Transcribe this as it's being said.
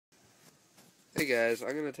Hey guys,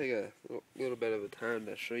 I'm going to take a little bit of a time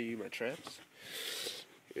to show you my traps.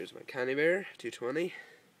 Here's my Conybear 220,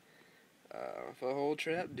 foothold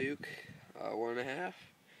trap, Duke 1.5,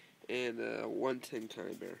 and 110 Conybear.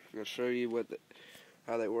 I'm going to show you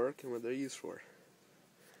how they work and what they're used for.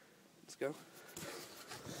 Let's go.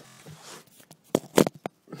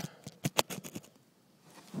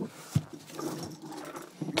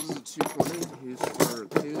 This is a 220 used for a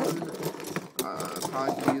coon.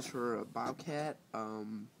 Probably could use for a bobcat,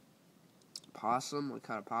 possum. What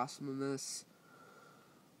kind of possum in this?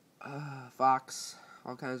 Fox,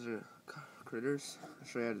 all kinds of critters. I'll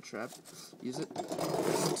show you how to trap. Use it.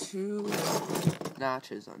 There's 2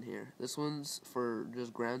 notches on here. This one's for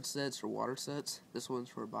just ground sets or water sets. This one's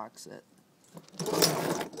for a box set.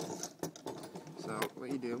 So what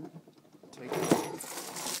you do? Take it.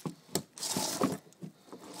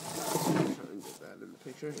 Try and get that in the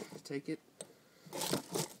picture. Take it.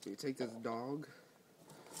 You take this dog,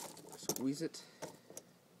 squeeze it,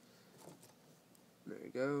 there you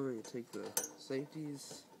go, and you take the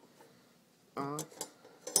safeties off,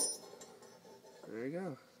 there you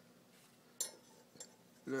go.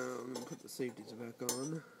 Now I'm going to put the safeties back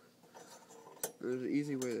on. There's an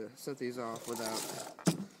easy way to set these off without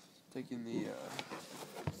taking the,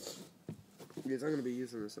 because I'm going to be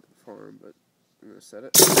using this at the farm, but I'm going to set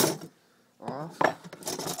it off,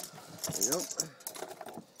 there you go.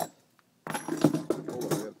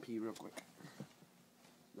 Real quick.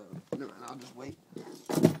 No, I'll just wait.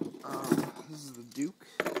 This is the Duke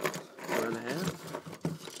 1.5.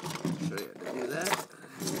 Show you how to do that.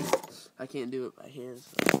 I can't do it by hand,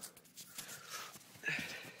 so.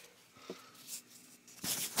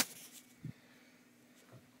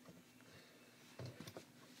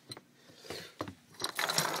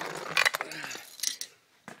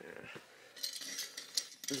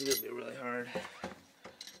 This is gonna be really hard.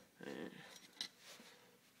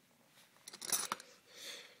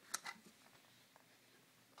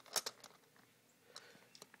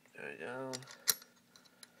 There we go.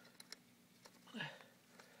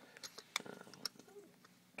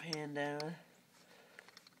 Pan down.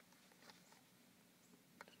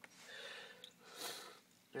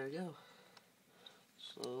 There we go.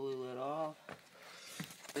 Slowly let off.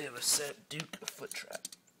 We have a set Duke foot trap.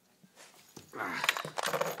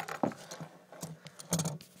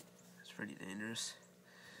 It's pretty dangerous.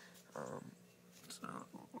 So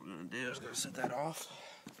what we're gonna do is set that off.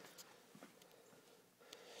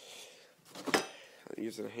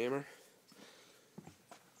 Using a hammer.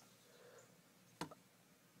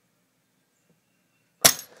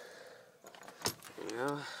 There we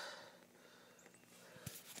go.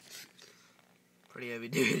 Pretty heavy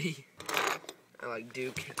duty. I like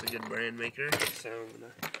Duke, it's a good brand maker, so I'm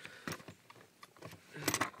gonna.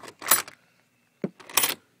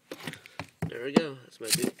 There we go, that's my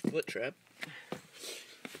Duke foot trap.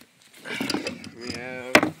 We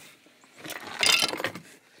have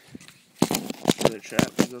another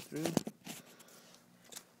trap to go through.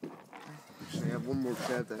 Actually, I have one more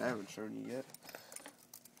trap that I haven't shown you yet.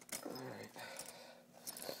 Alright.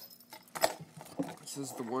 This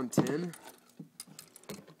is the 110.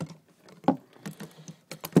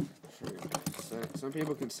 Some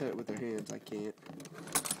people can set it with their hands, I can't.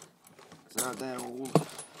 It's not that old.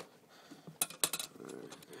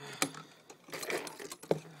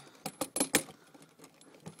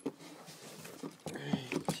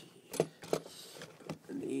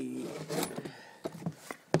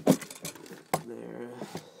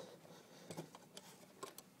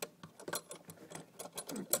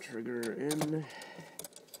 Trigger in.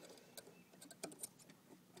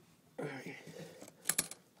 Okay.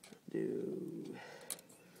 Do.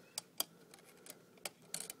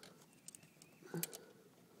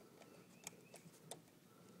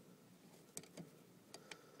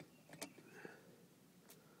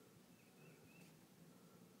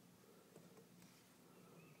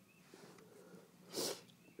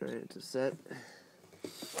 Alright, it's a set.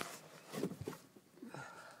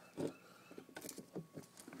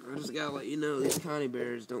 I just gotta let you know, these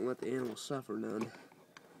Conybears don't let the animals suffer none.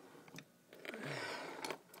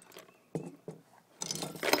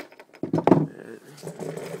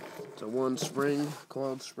 It's a 1 spring,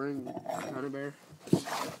 coiled spring Conybear.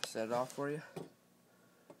 Set it off for you.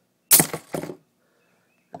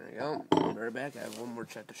 There you go. I'll be right back. I have one more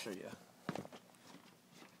check to show you.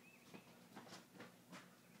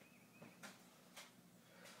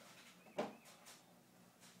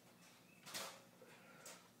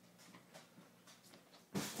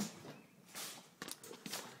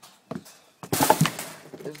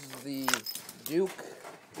 This is the Duke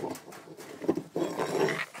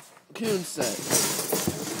coon set.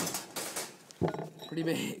 pretty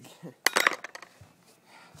big.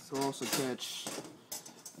 So we'll also catch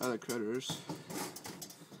other critters.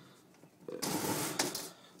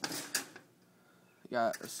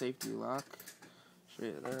 Got a safety lock. Show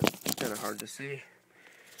you that. It's kind of hard to see.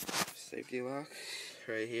 Safety lock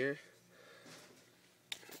right here.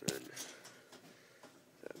 And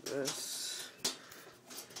then this.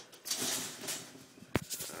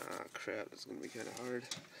 Ah, crap, that's gonna be kind of hard.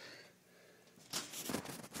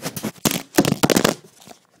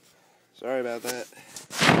 Sorry about that.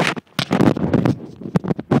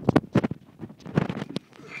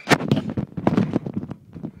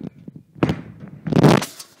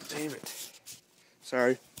 Damn it.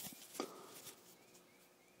 Sorry.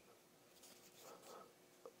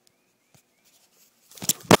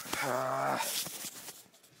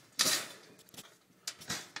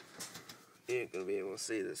 You ain't gonna be able to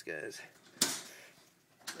see this, guys.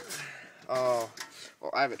 Oh,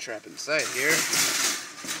 well, I have a trap inside here.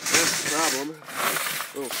 That's the problem.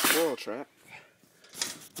 Little squirrel trap.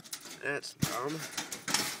 That's dumb.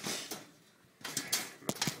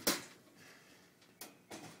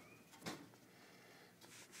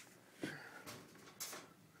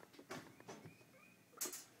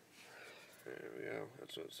 There we go.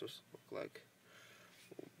 That's what it's supposed to look like.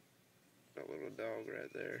 That little dog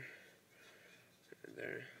right there. Right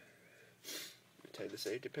there. Take the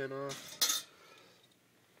safety pin off.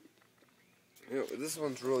 You know, this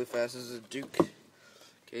one's really fast. This is a Duke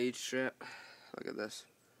cage trap. Look at this.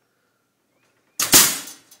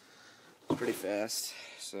 It's pretty fast.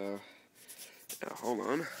 So, now hold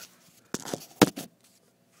on.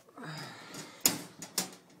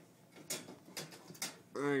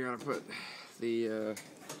 I gotta put the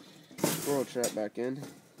squirrel trap back in.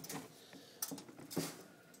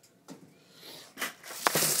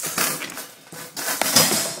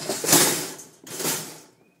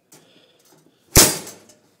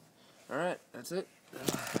 Alright, that's it.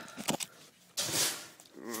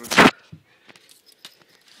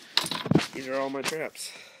 These are all my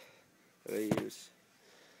traps that I use.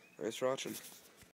 Thanks for watching.